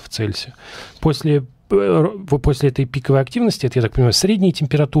 градусов Цельсия. После этой пиковой активности, это, я так понимаю, средние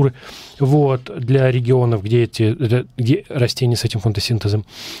температуры для регионов, где растения с этим фотосинтезом,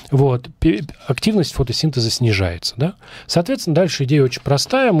 активность фотосинтеза снижается. Да? Соответственно, дальше идея очень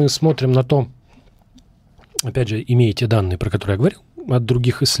простая. Мы смотрим на то, опять же, имея те данные, про которые я говорил, от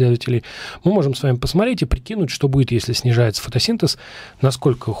других исследователей, мы можем с вами посмотреть и прикинуть, что будет, если снижается фотосинтез,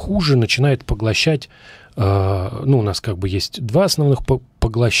 насколько хуже начинает поглощать. У нас как бы есть два основных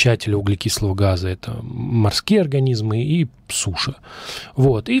поглощателя углекислого газа. Это морские организмы и суша.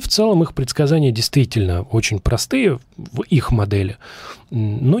 Вот. И в целом их предсказания действительно очень простые в их модели,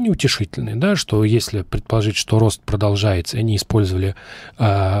 но неутешительные. Да? Что если предположить, что рост продолжается, они использовали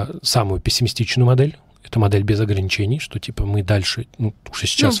самую пессимистичную модель, это модель без ограничений, что типа мы дальше, уже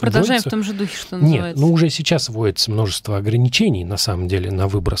сейчас продолжаем в том же духе, что называется. Нет, уже сейчас вводится множество ограничений, на самом деле, на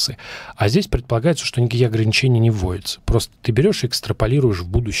выбросы. А здесь предполагается, что никакие ограничения не вводятся. Просто ты берешь и экстраполируешь в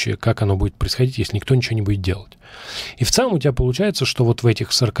будущее, как оно будет происходить, если никто ничего не будет делать. И в целом у тебя получается, что вот в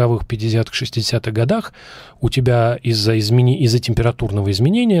этих 40-х, 50-х, 60-х годах у тебя из-за температурного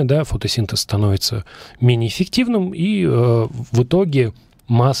изменения, да, фотосинтез становится менее эффективным, и в итоге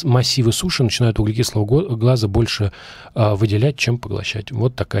массивы суши начинают углекислого газа больше выделять, чем поглощать.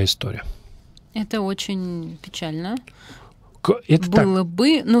 Вот такая история. Это очень печально. Это было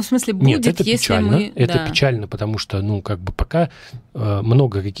бы, в смысле, будет, Нет, это если печально. мы... Это печально, потому что, пока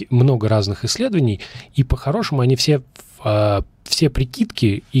много разных исследований, и по-хорошему они все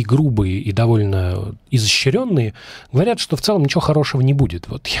прикидки, и грубые, и довольно изощренные, говорят, что в целом ничего хорошего не будет.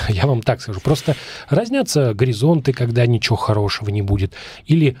 Вот я вам так скажу. Просто разнятся горизонты, когда ничего хорошего не будет,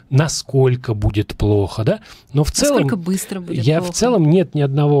 или насколько будет плохо, да? Но в целом... Насколько быстро будет плохо. В целом нет ни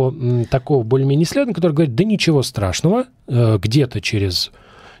одного такого более-менее исследования, который говорит, да ничего страшного, где-то через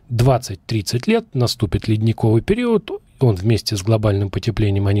 20-30 лет наступит ледниковый период, он вместе с глобальным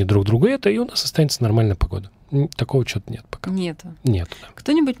потеплением, они друг друга и у нас останется нормальная погода. Такого что-то нет пока. Нету. Да.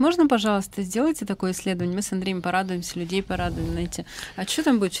 Кто-нибудь, можно, пожалуйста, сделайте такое исследование? Мы с Андреем порадуемся, людей порадуем, знаете. А что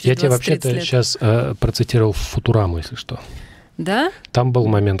там будет через 20-30 лет? Я тебе вообще-то сейчас процитировал Футураму, если что. Да? Там был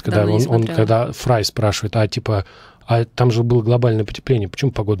момент, когда когда Фрай спрашивает, а там же было глобальное потепление,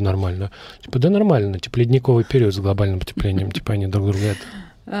 почему погода нормальная? Да нормально, ледниковый период с глобальным потеплением, они друг друга это...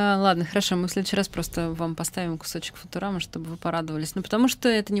 Ладно, хорошо, мы в следующий раз просто вам поставим кусочек Футурамы, чтобы вы порадовались. Потому что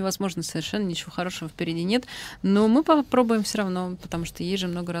это невозможно совершенно, ничего хорошего впереди нет. Но мы попробуем все равно, потому что есть же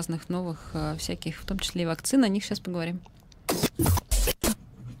много разных новых всяких, в том числе и вакцин, о них сейчас поговорим.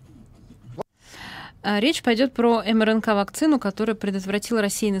 Речь пойдет про МРНК-вакцину, которая предотвратила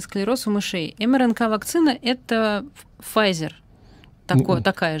рассеянный склероз у мышей. МРНК-вакцина — это Pfizer.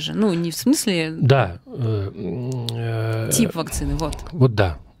 Такая же. Не в смысле... Да. Тип вакцины, вот. Вот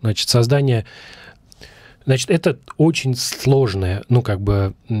да. Значит, это очень сложное,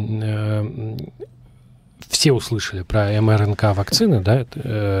 все услышали про МРНК-вакцины, да,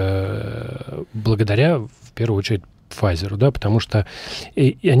 благодаря, в первую очередь, Pfizer, да, потому что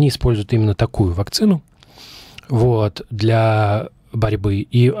они используют именно такую вакцину, для борьбы.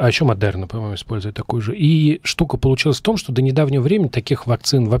 А еще Модерна, по-моему, использует такую же. И штука получилась в том, что до недавнего времени таких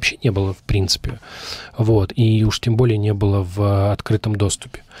вакцин вообще не было, в принципе. И уж тем более не было в открытом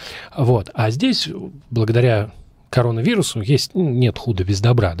доступе. А здесь, благодаря коронавирусу, нет худа без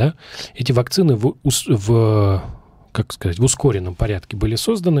добра, да? Эти вакцины в ускоренном порядке были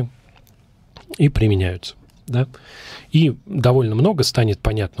созданы и применяются. Да? И довольно много станет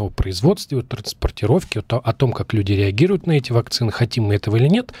понятно о производстве, о транспортировке, о том, как люди реагируют на эти вакцины, хотим мы этого или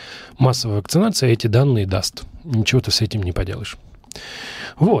нет. Массовая вакцинация эти данные даст. Ничего ты с этим не поделаешь.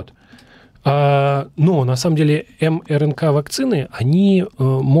 Но на самом деле МРНК-вакцины, они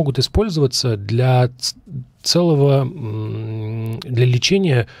могут использоваться для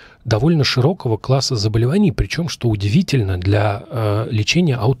лечения довольно широкого класса заболеваний, причем, что удивительно, для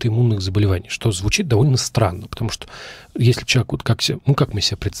лечения аутоиммунных заболеваний, что звучит довольно странно, потому что если человек, как мы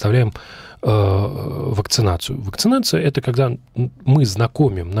себе представляем вакцинацию? Вакцинация — это когда мы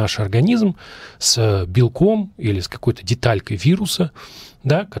знакомим наш организм с белком или с какой-то деталькой вируса,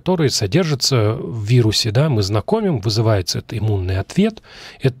 да, который содержится в вирусе, да, мы знакомим, вызывается этот иммунный ответ.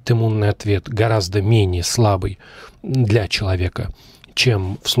 Этот иммунный ответ гораздо менее слабый для человека,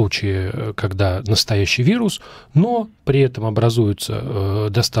 чем в случае, когда настоящий вирус, но при этом образуется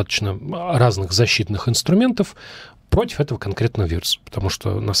достаточно разных защитных инструментов против этого конкретного вируса. Потому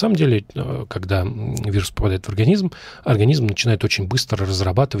что, на самом деле, когда вирус попадает в организм начинает очень быстро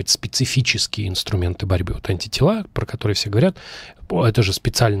разрабатывать специфические инструменты борьбы. Антитела, про которые все говорят, это же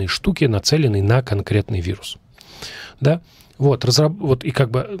специальные штуки, нацеленные на конкретный вирус. Да? И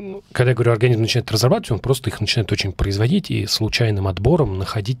когда я говорю, организм начинает разрабатывать, он просто их начинает очень производить и случайным отбором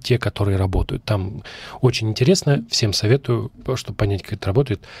находить те, которые работают. Там очень интересно, всем советую, чтобы понять, как это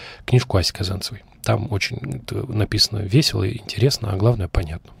работает, книжку Аси Казанцевой. Там очень написано весело и интересно, а главное,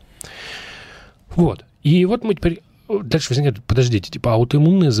 понятно. И мы теперь дальше возникает, подождите, типа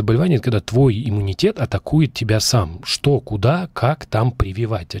аутоиммунное заболевание, это когда твой иммунитет атакует тебя сам. Что, куда, как там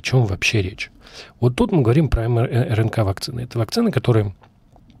прививать, о чем вообще речь? Вот тут мы говорим про РНК-вакцины. Это вакцины, которые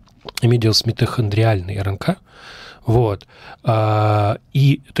имеют дело с митохондриальной РНК. Вот.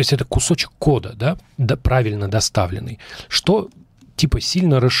 И, то есть это кусочек кода, да, правильно доставленный, что типа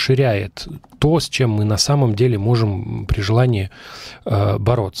сильно расширяет то, с чем мы на самом деле можем при желании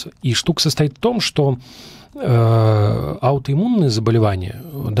бороться. И штука состоит в том, что аутоиммунные заболевания,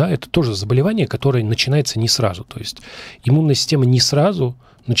 да, это тоже заболевание, которое начинается не сразу. То есть иммунная система не сразу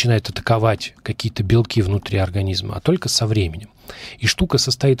начинает атаковать какие-то белки внутри организма, а только со временем. И штука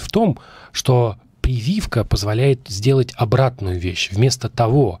состоит в том, что прививка позволяет сделать обратную вещь. Вместо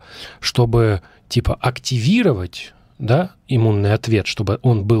того, чтобы типа активировать, да, иммунный ответ, чтобы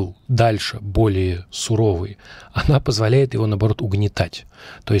он был дальше более суровый, она позволяет его, наоборот, угнетать.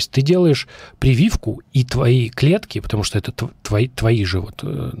 То есть ты делаешь прививку, и твои клетки, потому что это твои же вот,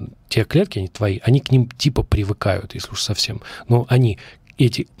 те клетки, они твои, они к ним типа привыкают, если уж совсем. Но они,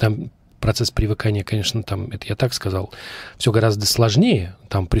 там процесс привыкания, конечно, там, это я так сказал, все гораздо сложнее.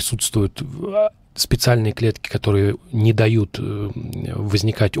 Там присутствуют специальные клетки, которые не дают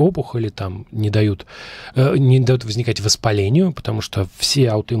возникать опухоли, там, не дают возникать воспалению, потому что все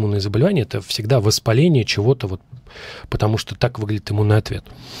аутоиммунные заболевания – это всегда воспаление чего-то, вот, потому что так выглядит иммунный ответ.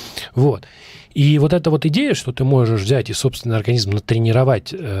 Вот. И вот эта вот идея, что ты можешь взять и собственный организм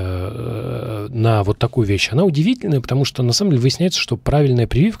натренировать на вот такую вещь, она удивительная, потому что на самом деле выясняется, что правильная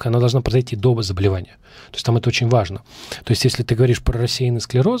прививка, она должна произойти до заболевания. То есть там это очень важно. То есть если ты говоришь про рассеянный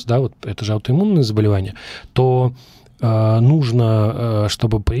склероз, да, вот это же аутоиммунное заболевание, то нужно,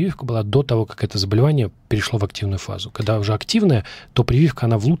 чтобы прививка была до того, как это заболевание перешло в активную фазу. Когда уже активная, то прививка,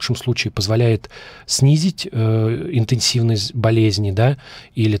 она в лучшем случае позволяет снизить интенсивность болезни, да,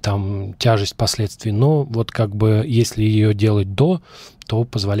 или там тяжесть последствий, но вот как бы если ее делать до, то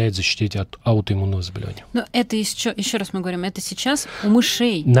позволяет защитить от аутоиммунного заболевания. Но это еще раз мы говорим, это сейчас у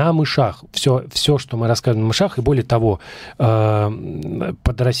мышей. На мышах. Все, что мы рассказываем на мышах, и более того,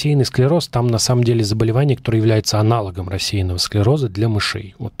 под рассеянный склероз там на самом деле заболевание, которое является аналогом рассеянного склероза для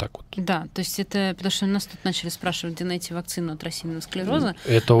мышей. Вот так вот. Да, то есть это, потому что нас тут начали спрашивать, где найти вакцину от рассеянного склероза.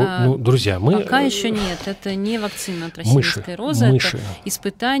 Это, друзья, мы... Пока еще нет, это не вакцина от рассеянного склероза, это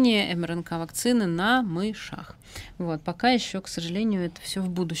испытание МРНК-вакцины на мышах. Вот, пока еще, к сожалению, это все в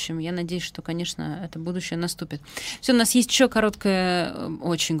будущем. Я надеюсь, что, конечно, это будущее наступит. Все, у нас есть еще короткая,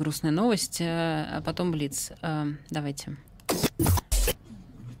 очень грустная новость, а потом блиц. Давайте.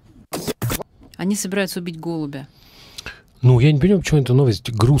 Они собираются убить голубя. Ну, я не понимаю, почему эта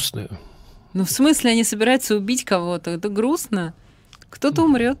новость грустная. Ну, в смысле, они собираются убить кого-то? Это грустно. Кто-то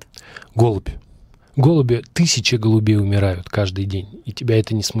умрет. Голуби, тысячи голубей умирают каждый день, и тебя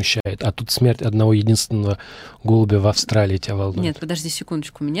это не смущает. А тут смерть одного единственного голубя в Австралии тебя волнует. Нет, подожди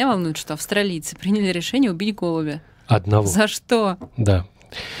секундочку. Меня волнует, что австралийцы приняли решение убить голубя. Одного. За что? Да.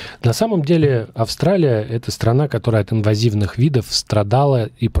 На самом деле Австралия – это страна, которая от инвазивных видов страдала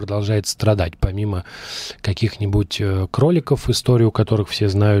и продолжает страдать. Помимо каких-нибудь кроликов, историю которых все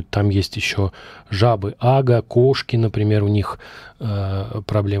знают, там есть еще жабы ага, кошки, например, у них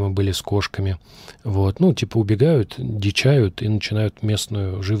проблемы были с кошками. Вот. Ну, типа убегают, дичают и начинают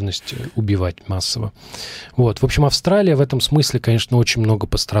местную живность убивать массово. Вот. В общем, Австралия в этом смысле, конечно, очень много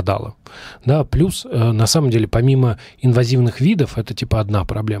пострадала. Да, плюс, на самом деле, помимо инвазивных видов, это типа одна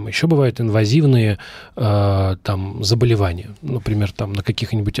проблема. Еще бывают инвазивные там заболевания. Например, там на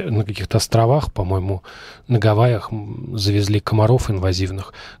каких-то островах, по-моему, на Гавайях завезли комаров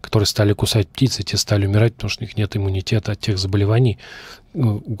инвазивных, которые стали кусать птиц, и те стали умирать, потому что у них нет иммунитета от тех заболеваний,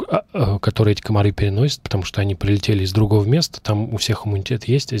 которые эти комары переносят, потому что они прилетели из другого места, там у всех иммунитет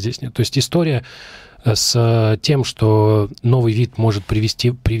есть, а здесь нет. То есть история с тем, что новый вид может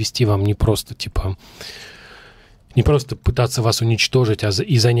привести вам не просто пытаться вас уничтожить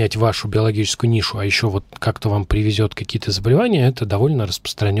и занять вашу биологическую нишу, а еще вот как-то вам привезет какие-то заболевания, это довольно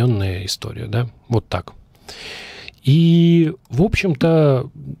распространенная история, да, вот так. И, в общем-то,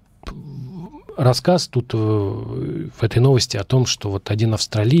 рассказ тут в этой новости о том, что вот один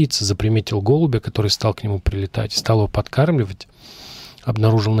австралиец заприметил голубя, который стал к нему прилетать, стал его подкармливать,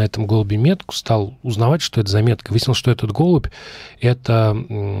 обнаружил на этом голубе метку, стал узнавать, что это за метка. Выяснил, что этот голубь – это,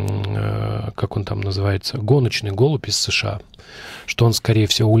 как он там называется, гоночный голубь из США. Что он, скорее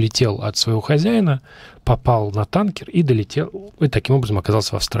всего, улетел от своего хозяина, попал на танкер и долетел, и таким образом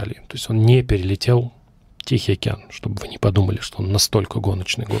оказался в Австралии. То есть он не перелетел Тихий океан, чтобы вы не подумали, что он настолько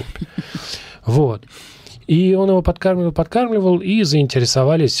гоночный голубь. Вот. И он его подкармливал, и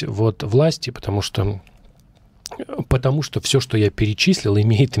заинтересовались вот власти, потому что потому что все, что я перечислил,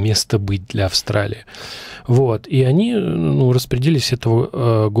 имеет место быть для Австралии. Вот. И они распорядились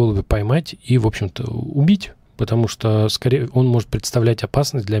этого голубя поймать и, в общем-то, убить, потому что, скорее, он может представлять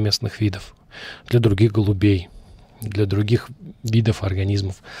опасность для местных видов, для других голубей, для других видов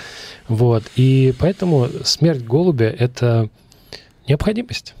организмов. Вот. И поэтому смерть голубя – это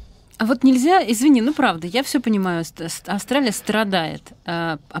необходимость. А вот нельзя, извини, правда, я все понимаю, Австралия страдает.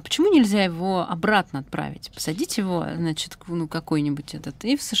 А почему нельзя его обратно отправить? Посадить его, значит, какой-нибудь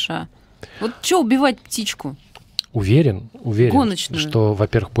и в США. Вот что убивать птичку? Уверен, гоночную, что,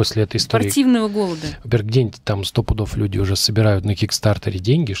 во-первых, после этой истории... Спортивного голубя. Во-первых, где-нибудь там 100 пудов люди уже собирают на Кикстартере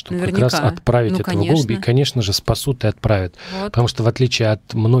деньги, чтобы как раз отправить этого голубя. И, конечно же, спасут и отправят. Вот. Потому что, в отличие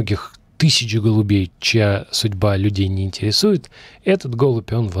от многих тысяч голубей, чья судьба людей не интересует, этот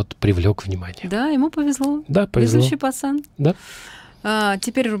голубь, он привлек внимание. Да, ему повезло. Да, повезло. Везучий пацан. Да.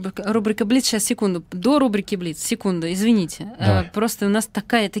 Теперь рубрика «Блиц». Сейчас, секунду. До рубрики «Блиц». Секунду, извините. Просто у нас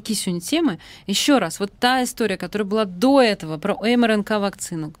такие сегодня темы. Еще раз, вот та история, которая была до этого, про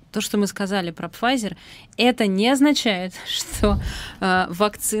МРНК-вакцину, то, что мы сказали про Pfizer, это не означает, что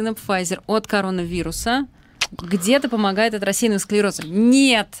вакцина Pfizer от коронавируса где-то помогает от рассеянного склероза.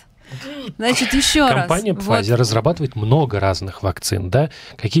 Нет! Значит, еще раз. Компания Pfizer разрабатывает много разных вакцин, да?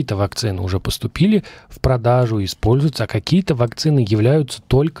 Какие-то вакцины уже поступили в продажу, используются, а какие-то вакцины являются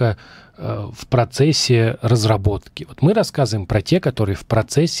только в процессе разработки. Вот мы рассказываем про те, которые в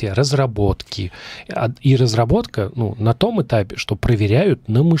процессе разработки. И разработка на том этапе, что проверяют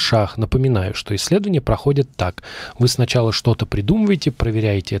на мышах. Напоминаю, что исследования проходят так. Вы сначала что-то придумываете,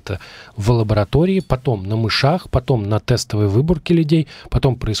 проверяете это в лаборатории, потом на мышах, потом на тестовой выборке людей,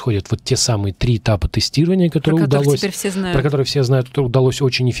 потом происходят вот те самые 3 этапа тестирования, которые про которые все знают, которые удалось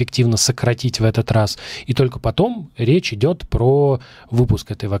очень эффективно сократить в этот раз. И только потом речь идет про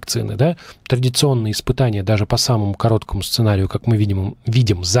выпуск этой вакцины, да? Традиционные испытания даже по самому короткому сценарию, как мы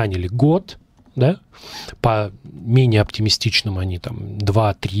видим, заняли год, да? По менее оптимистичным они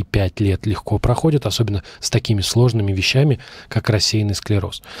 2, 3, 5 лет легко проходят, особенно с такими сложными вещами, как рассеянный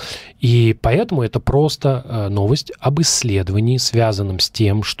склероз. И поэтому это просто новость об исследовании, связанном с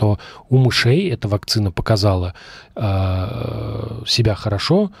тем, что у мышей эта вакцина показала себя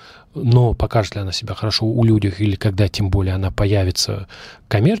хорошо, но покажет ли она себя хорошо у людей или когда тем более она появится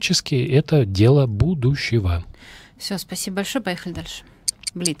коммерчески, это дело будущего. Все, спасибо большое, поехали дальше.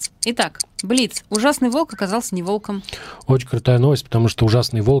 Блиц. Итак, Блиц. Ужасный волк оказался не волком. Очень крутая новость, потому что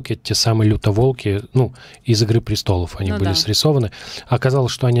ужасные волки — это те самые лютоволки, из «Игры престолов» они были срисованы.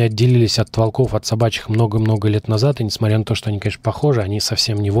 Оказалось, что они отделились от волков, от собачьих много-много лет назад, и несмотря на то, что они, конечно, похожи, они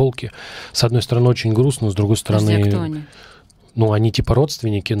совсем не волки. С одной стороны, очень грустно, с другой стороны... Подожди, а кто они? Они типа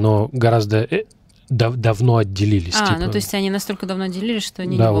родственники, но гораздо давно отделились. То есть они настолько давно отделились, что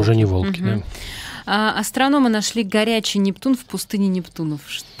они не волки. Да, уже не волки, да. Астрономы нашли горячий Нептун в пустыне Нептунов.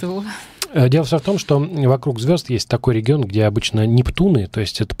 Что? Дело все в том, что вокруг звезд есть такой регион, где обычно Нептуны, то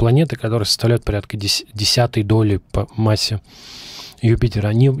есть это планеты, которые составляют порядка 10 доли по массе Юпитера,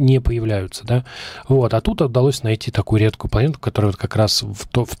 они не появляются, да. Вот. А тут удалось найти такую редкую планету, которая как раз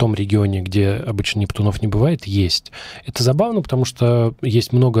в том регионе, где обычно Нептунов не бывает, есть. Это забавно, потому что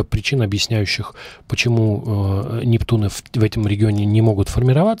есть много причин, объясняющих, почему Нептуны в этом регионе не могут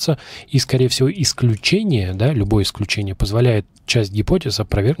формироваться, и, скорее всего, исключение, да, любое исключение позволяет часть гипотез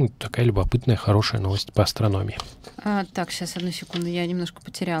опровергнуть. Такая любопытная, хорошая новость по астрономии. Так, сейчас, одну секунду, я немножко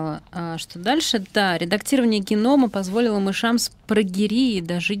потеряла. Что дальше? Да, редактирование генома позволило мышам с прогерии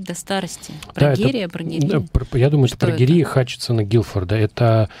дожить до старости. Прогерия, прогерия? Я думаю, что прогерия Хатчинсона Гилфорда.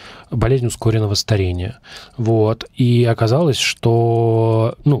 Это болезнь ускоренного старения. Вот. И оказалось,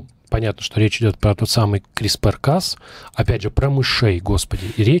 что... Понятно, что речь идет про тот самый CRISPR-Cas, опять же, про мышей, господи,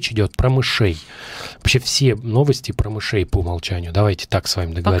 и речь идет про мышей. Вообще все новости про мышей по умолчанию. Давайте так с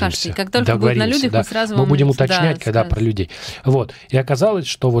вами договоримся. Покажите, как только будут на людях, мы сразу мы будем уточнять, когда про людей. Вот. И оказалось,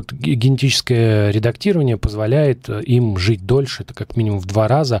 что генетическое редактирование позволяет им жить дольше, это как минимум в 2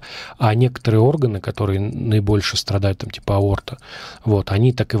 раза, а некоторые органы, которые наибольше страдают, типа аорта,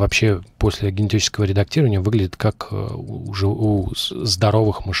 они так и вообще после генетического редактирования выглядят как уже у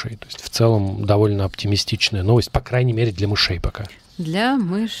здоровых мышей. То есть в целом довольно оптимистичная новость, по крайней мере, для мышей пока. Для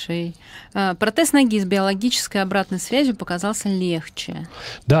мышей. Протез ноги с биологической обратной связью показался легче.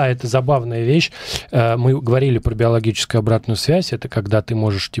 Да, это забавная вещь. Мы говорили про биологическую обратную связь. Это когда ты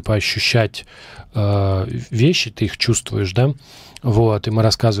можешь ощущать вещи, ты их чувствуешь, да? Вот, и мы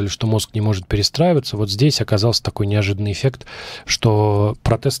рассказывали, что мозг не может перестраиваться. Вот здесь оказался такой неожиданный эффект, что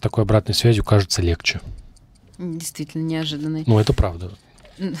протез с такой обратной связью кажется легче. Действительно неожиданный. Это правда.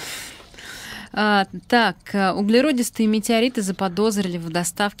 Так, углеродистые метеориты заподозрили в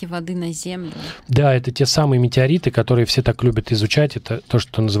доставке воды на Землю. Да, это те самые метеориты, которые все так любят изучать. Это то,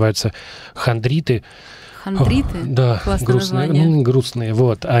 что называется хондриты. Хондриты? Да, грустные.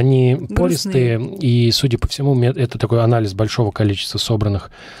 Вот. Они пористые, и, судя по всему, это такой анализ большого количества собранных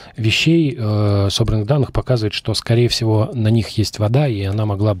вещей, собранных данных показывает, что, скорее всего, на них есть вода, и она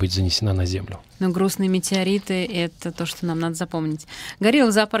могла быть занесена на Землю. Но грустные метеориты — это то, что нам надо запомнить. Гориллы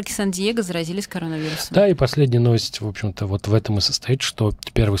в зоопарке Сан-Диего заразились коронавирусом. Да, и последняя новость, в общем-то, вот в этом и состоит, что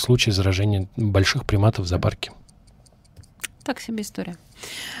первый случай заражения больших приматов в зоопарке. Так себе история.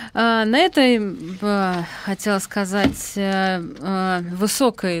 На этой, хотела сказать,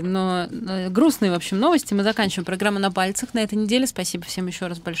 высокой, но грустной, в общем, новости мы заканчиваем программу «На пальцах» на этой неделе. Спасибо всем еще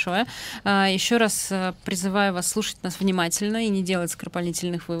раз большое. Еще раз призываю вас слушать нас внимательно и не делать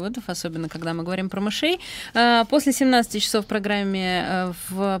скоропалительных выводов, особенно когда мы говорим про мышей. После 17 часов в программе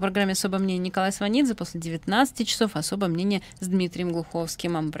 «Особое мнение» Николай Сванидзе, после 19 часов «Особое мнение» с Дмитрием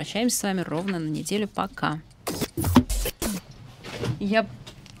Глуховским. А мы прощаемся с вами ровно на неделю. Пока.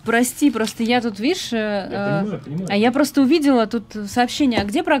 Прости, просто я тут, видишь, понимаю. А я просто увидела тут сообщение, а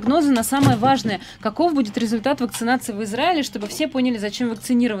где прогнозы на самое важное? Каков будет результат вакцинации в Израиле, чтобы все поняли, зачем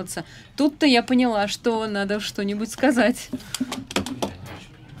вакцинироваться? Тут-то я поняла, что надо что-нибудь сказать.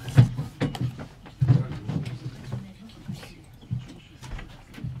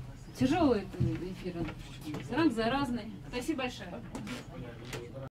 Тяжелый эфир. Заразный. Спасибо большое.